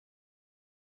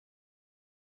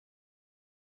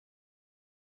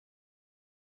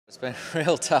It's been a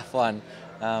real tough one,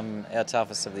 our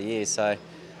toughest of the year. So,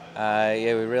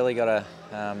 yeah, we really got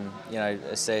to,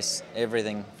 assess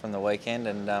everything from the weekend.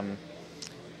 And,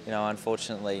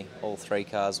 unfortunately, all three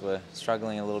cars were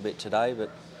struggling a little bit today,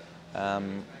 but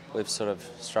we've sort of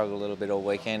struggled a little bit all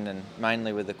weekend, and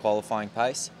mainly with the qualifying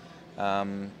pace.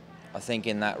 I think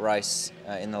in that race,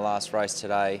 in the last race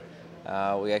today,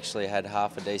 we actually had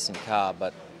half a decent car,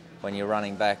 but when you're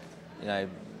running back,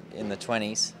 in the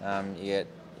 20s,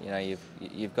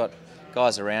 you've got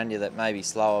guys around you that may be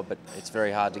slower, but it's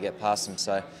very hard to get past them.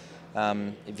 So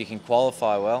if you can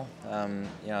qualify well,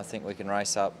 I think we can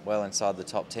race up well inside the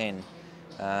top 10.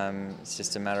 It's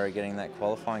just a matter of getting that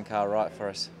qualifying car right for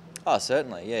us. Oh,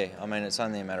 certainly, yeah. I mean, it's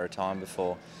only a matter of time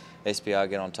before SBR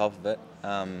get on top of it.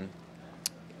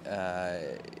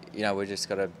 We just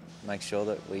got to make sure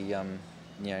that we,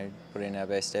 put in our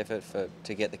best effort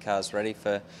to get the cars ready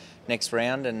for next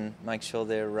round and make sure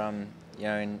they're,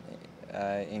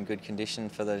 in good condition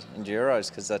for the Enduros,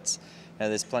 because that's,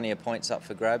 there's plenty of points up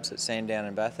for grabs at Sandown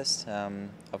and Bathurst.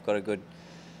 I've got a good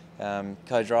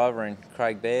co-driver in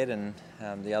Craig Baird, and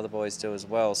the other boys do as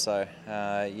well. So,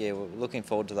 yeah, we're looking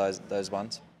forward to those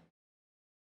ones.